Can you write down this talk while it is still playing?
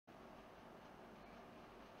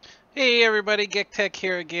Hey everybody, gektek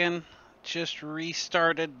here again. Just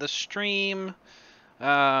restarted the stream.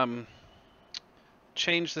 Um,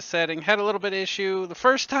 Changed the setting. Had a little bit of issue the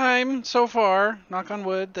first time so far, knock on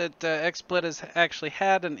wood, that XSplit has actually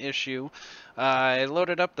had an issue. I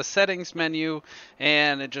loaded up the settings menu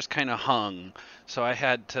and it just kind of hung. So I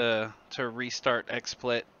had to restart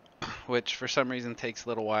XSplit, which for some reason takes a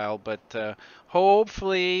little while, but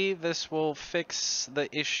hopefully this will fix the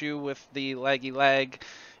issue with the laggy lag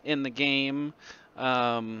in the game.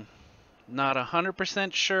 Not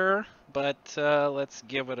 100% sure, but let's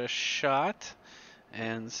give it a shot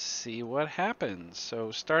and see what happens.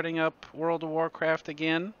 So starting up World of Warcraft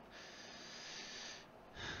again.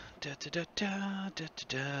 Da, da, da, da, da, da,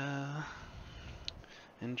 da.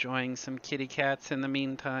 Enjoying some kitty cats in the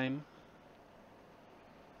meantime.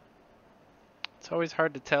 It's always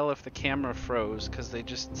hard to tell if the camera froze because they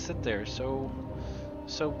just sit there so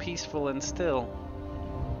peaceful and still.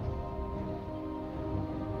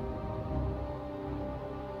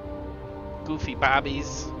 Goofy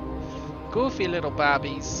bobbies. Goofy little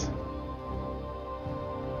bobbies.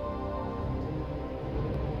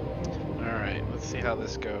 Alright, let's see how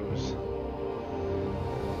this goes.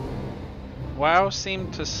 WoW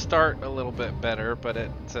seemed to start a little bit better, but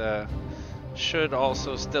it should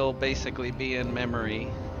also still basically be in memory.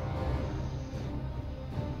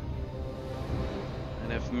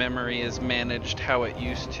 And if memory is managed how it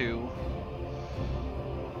used to,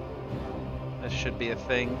 this should be a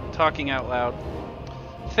thing. Talking out loud.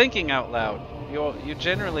 Thinking out loud. You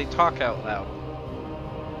generally talk out loud.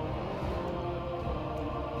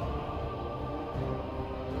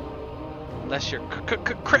 Unless you're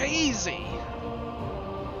crazy.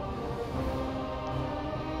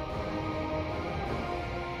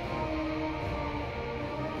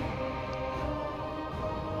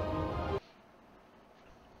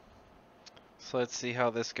 So let's see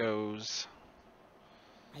how this goes.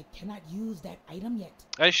 I cannot use that item yet.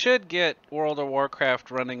 I should get World of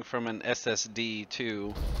Warcraft running from an SSD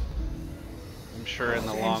too. I'm sure in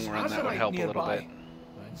the long run that would help a little bit.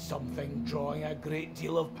 And something drawing a great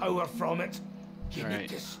deal of power from it. You need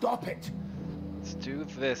to stop it. Let's do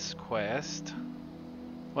this quest.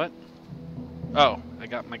 What? Oh, I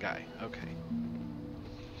got my guy. Okay.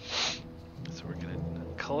 So we're gonna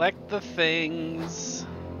collect the things.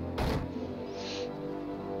 I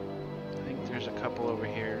think there's a couple over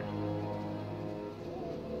here.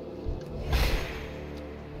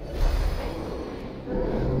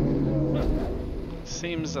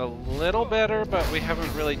 Seems a little better, but we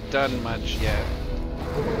haven't really done much yet.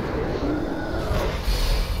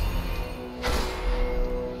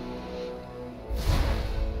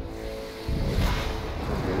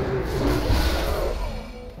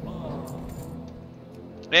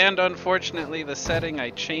 And unfortunately, the setting I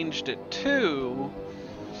changed it to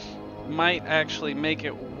might actually make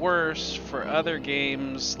it worse for other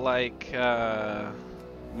games like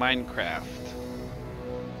Minecraft.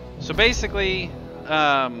 So basically,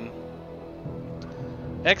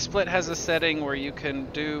 XSplit has a setting where you can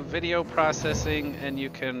do video processing and you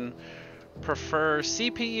can prefer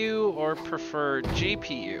CPU or prefer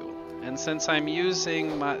GPU. And since I'm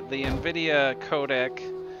using the NVIDIA codec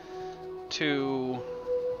to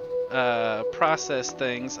process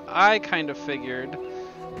things, I kind of figured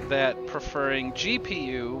that preferring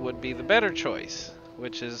GPU would be the better choice,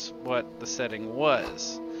 which is what the setting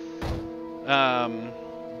was.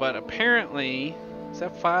 But apparently, is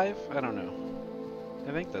that 5? I don't know.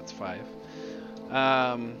 I think that's 5.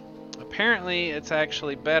 Apparently, it's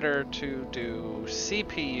actually better to do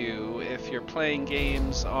CPU if you're playing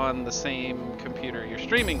games on the same computer you're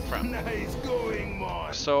streaming from. Nice going,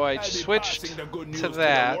 Mon. So I switched to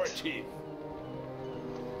that,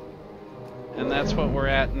 and that's what we're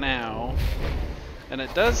at now. And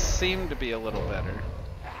it does seem to be a little better.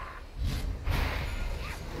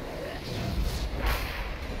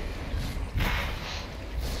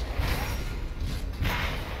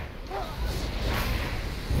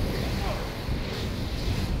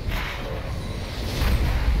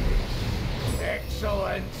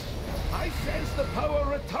 Excellent. I sense the power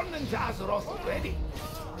returning to Azeroth already.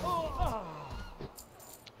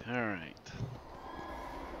 Alright.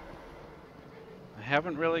 I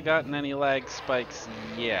haven't really gotten any lag spikes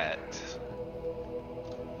yet.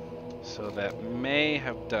 So that may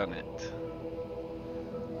have done it.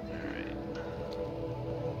 Alright.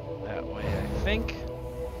 That way, I think.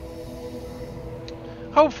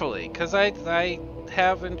 Hopefully, because I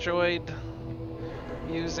have enjoyed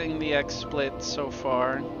using the XSplit so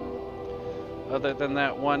far. Other than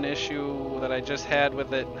that one issue that I just had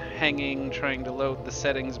with it hanging, trying to load the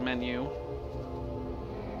settings menu.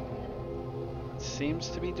 Let's seems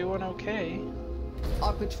to be doing okay.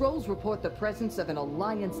 Our patrols report the presence of an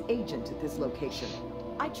Alliance agent at this location.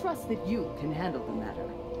 I trust that you can handle the matter.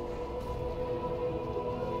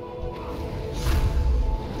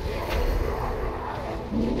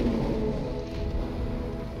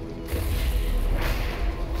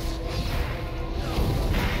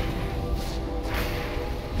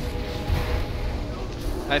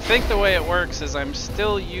 I think the way it works is I'm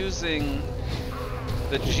still using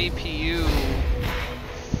the GPU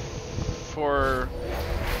for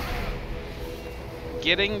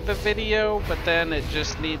getting the video, but then it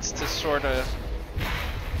just needs to sort of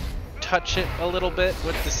touch it a little bit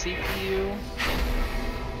with the CPU.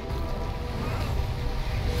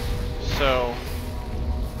 So,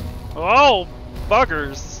 oh,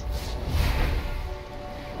 buggers.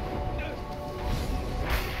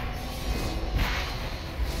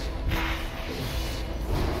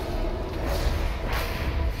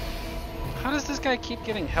 How does this guy keep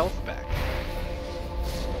getting health back?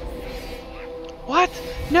 What?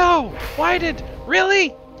 No! Why did...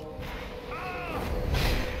 Really?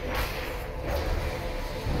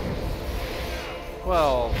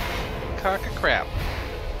 Well, cock a crap.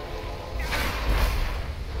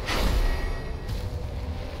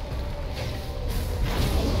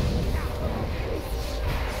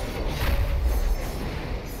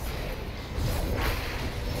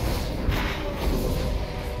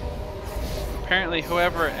 Apparently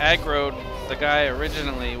whoever aggroed the guy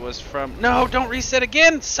originally was from... No, don't reset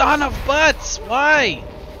again! Son of butts! Why?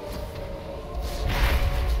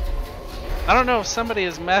 I don't know if somebody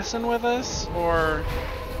is messing with us or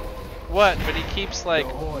what, but he keeps like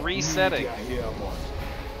resetting.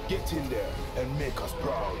 Get in there and make us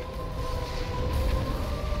proud.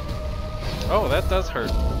 Oh, that does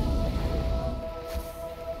hurt.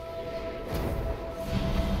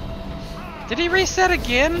 Did he reset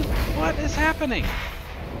again? What is happening?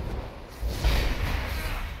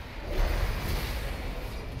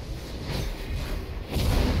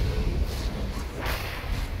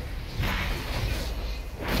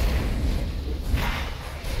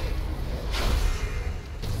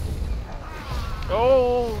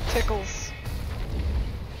 Oh, tickles.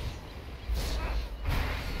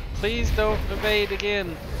 Please don't evade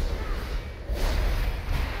again.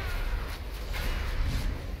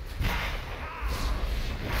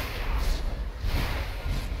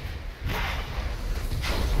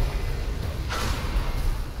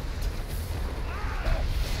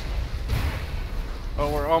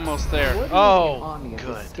 Oh, we're almost there. Oh, an army of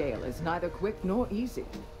good. this scale is neither quick nor easy.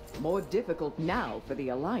 More difficult now for the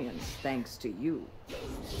Alliance, thanks to you.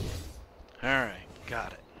 Alright,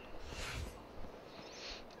 got it.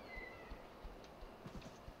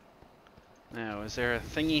 Now, is there a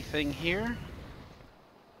thingy thing here?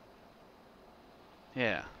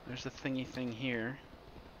 Yeah, there's a thingy thing here.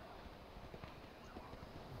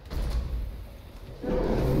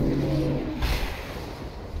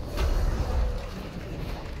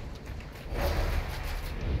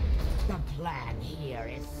 The plan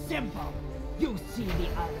here is simple. You see the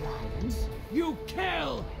Alliance, you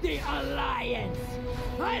kill the Alliance.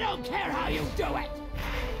 I don't care how you do it.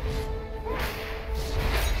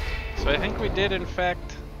 So I think we did in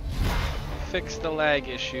fact fix the lag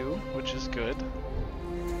issue, which is good.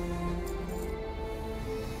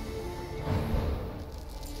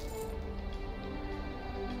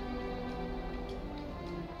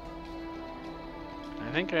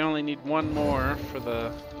 I think I only need one more for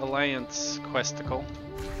the Alliance questicle.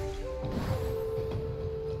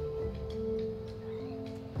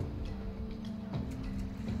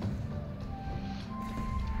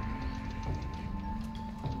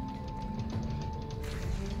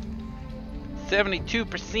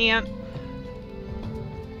 %.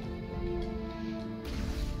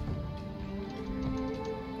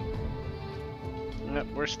 Yep,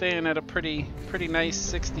 we're staying at a pretty nice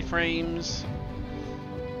 60 frames.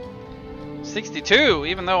 62,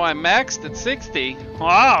 even though I'm maxed at 60.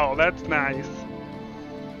 Wow, that's nice.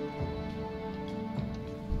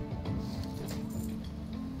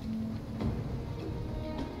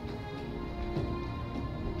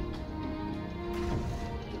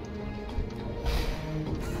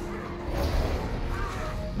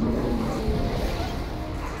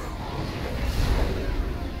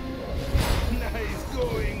 Nice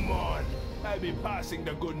going, Mon. I'll be passing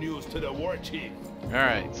the good news to the war chief.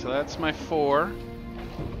 Alright, so that's my 4.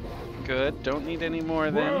 Good, don't need any more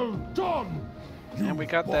then. Well done. And we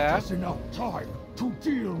got bought that. us enough time to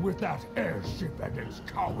deal with that airship and its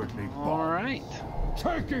cowardly bombs. Alright.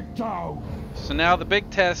 Take it down. So now the big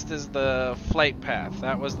test is the flight path.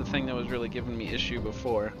 That was the thing that was really giving me issue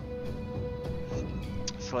before.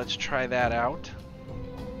 So let's try that out.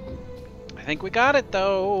 I think we got it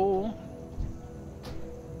though.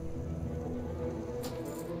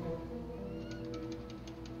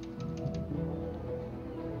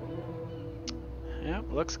 Yep,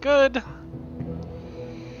 looks good.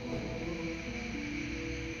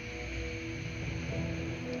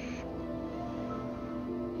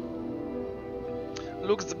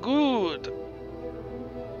 Looks good.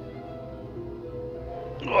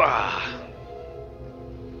 Ugh.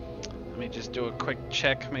 Let me just do a quick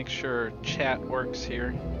check, make sure chat works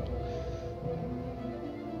here.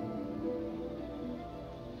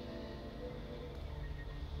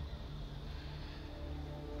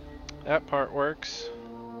 That part works.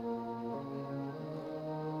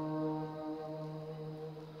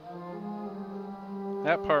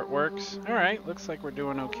 That part works. Alright, looks like we're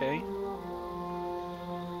doing okay.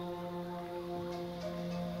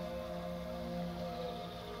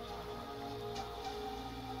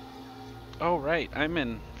 Oh right, I'm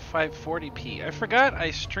in 540p. I forgot I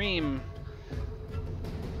stream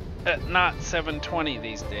at not 720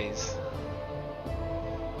 these days.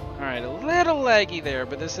 Alright, a little laggy there,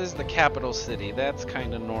 but this is the capital city. That's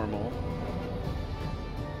kind of normal.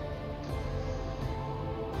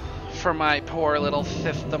 For my poor little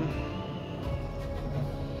fiefdom.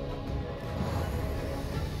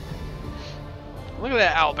 Look at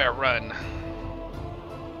that owlbear run.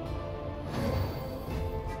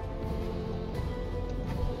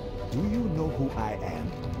 Do you know who I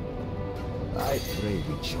am? I pray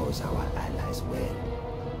we chose our allies well.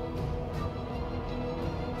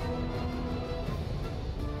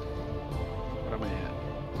 What am I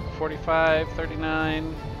at? 45,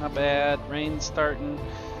 39, not bad. Rain's starting.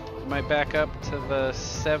 Am I back up to the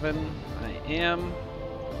 7? I am.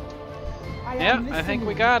 Yeah, I think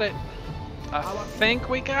we got it. I think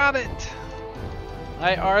we got it.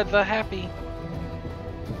 I are the happy.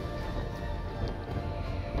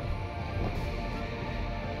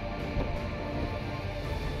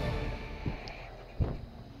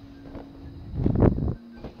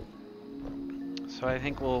 So I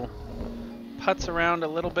think we'll putz around a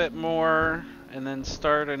little bit more and then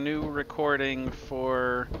start a new recording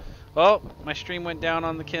for... Oh, my stream went down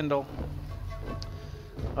on the Kindle.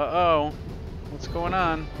 Uh-oh. What's going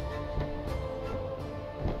on?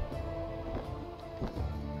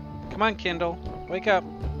 Come on, Kindle. Wake up.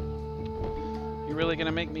 You really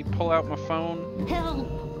gonna make me pull out my phone?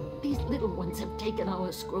 Help! These little ones have taken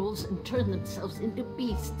our scrolls and turned themselves into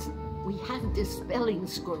beasts. We have dispelling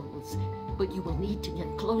scrolls, but you will need to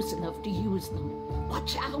get close enough to use them.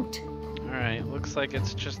 Watch out! Alright, looks like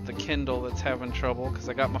it's just the Kindle that's having trouble, because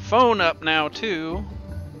I got my phone up now, too.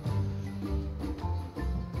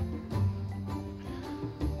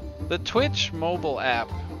 The Twitch mobile app,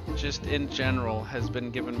 just in general, has been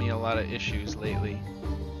giving me a lot of issues lately.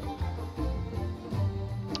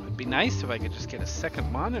 It'd be nice if I could just get a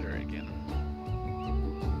second monitor again.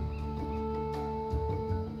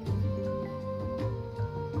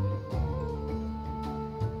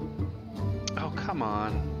 Oh, come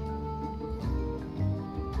on.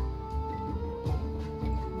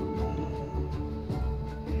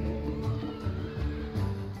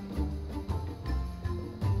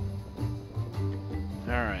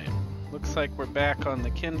 Alright, looks like we're back on the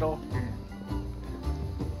Kindle.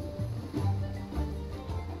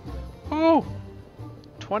 Oh!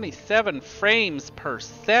 27 frames per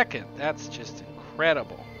second. That's just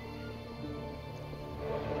incredible.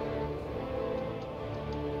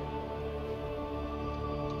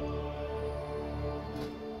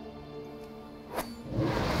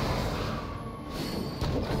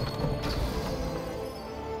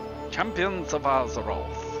 Champions of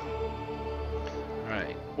Azeroth.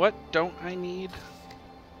 Alright, what don't I need?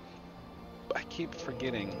 I keep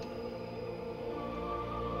forgetting.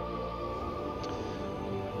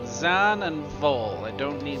 Zan and Vol. I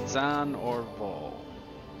don't need Zan or Vol.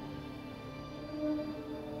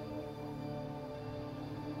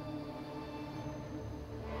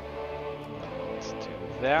 Let's do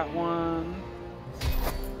that one.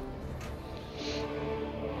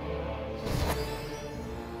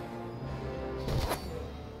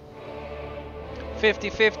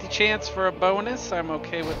 $50-50 chance for a bonus. I'm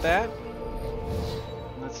okay with that.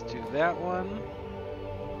 Let's do that one.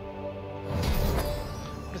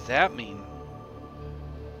 What does that mean?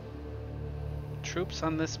 Troops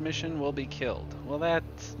on this mission will be killed. Well,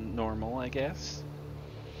 that's normal, I guess.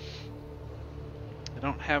 I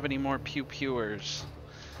don't have any more pew-pewers.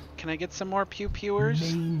 Can I get some more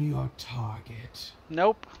pew-pewers? Name your target.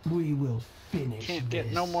 Nope. We will finish Can't get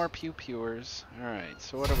this. no more pew-pewers. Alright,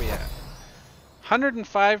 so what are we at?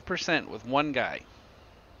 105% with one guy.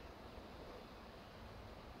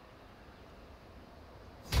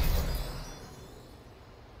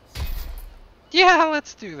 Yeah,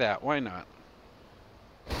 let's do that. Why not?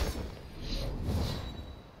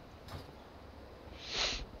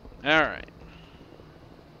 Alright.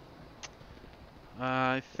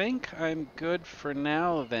 I think I'm good for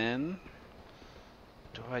now then.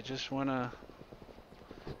 Do I just want to...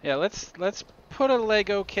 Yeah, let's put a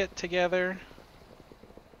Lego kit together.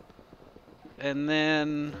 And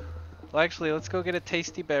then... Well, actually, let's go get a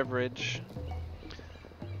tasty beverage.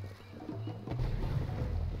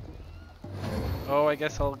 Oh, I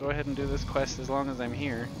guess I'll go ahead and do this quest as long as I'm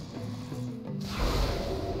here.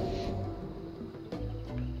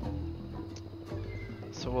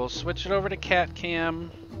 So we'll switch it over to cat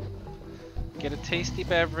cam, get a tasty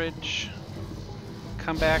beverage,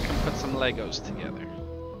 come back and put some Legos together.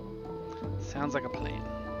 Sounds like a plan.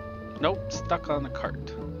 Nope, stuck on the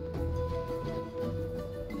cart.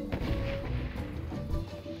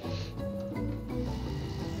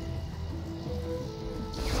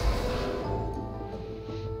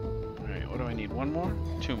 Alright, what do I need? One more?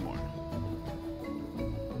 Two more.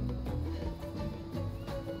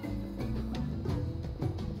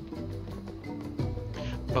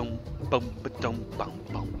 Bum bum ba dum bum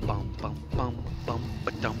bum bum bum bum bum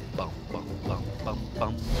ba dum bum bum bum bum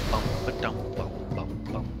bum bum ba dum bum bum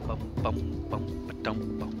bum bum bum bum ba dum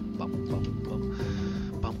bum bum bum bum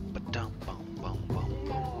bum ba dum bum bum bum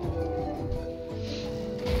bum.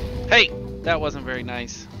 Hey, that wasn't very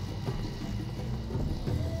nice.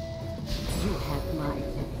 You have my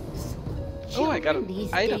thanks. Oh, I got Children an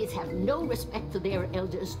these item. days have no respect for their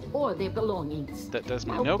elders or their belongings. That does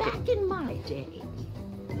me Now, no back good. in my day,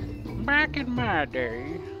 Back in my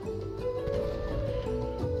day.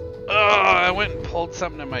 Oh, I went and pulled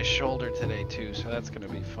something in my shoulder today too, so that's gonna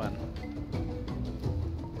be fun.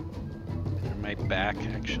 Or my back,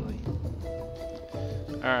 actually.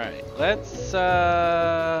 Alright, let's,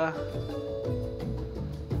 how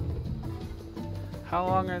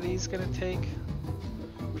long are these gonna take?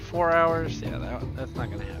 4 hours? Yeah, that's not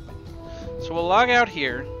gonna happen. So we'll log out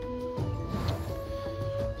here.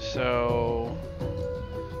 So...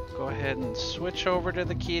 go ahead and switch over to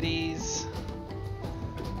the kitties.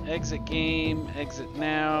 Exit game, exit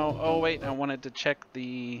now. Oh wait, I wanted to check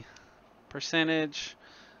the percentage.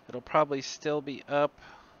 It'll probably still be up.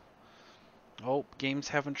 Oh, game's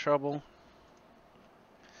having trouble.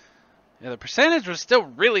 Yeah, the percentage was still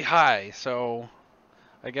really high, so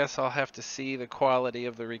I guess I'll have to see the quality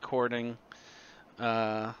of the recording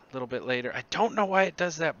a little bit later. I don't know why it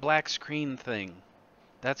does that black screen thing.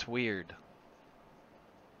 That's weird.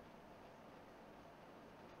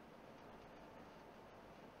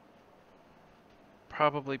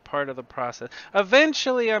 Probably part of the process.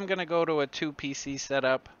 Eventually I'm gonna go to a 2 PC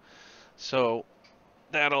setup, so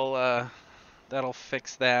that'll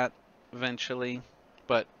fix that eventually,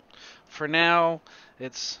 but for now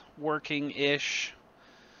it's working-ish.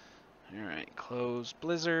 Alright, close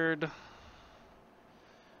Blizzard.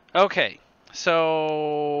 Okay,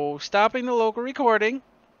 so stopping the local recording.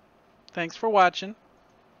 Thanks for watching.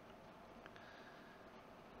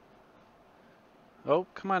 Oh,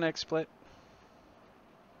 come on, XSplit.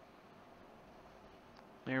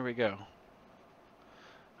 There we go.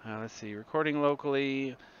 Let's see, recording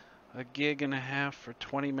locally, 1.5 gigs for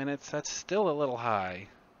 20 minutes. That's still a little high.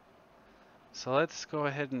 So let's go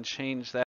ahead and change that.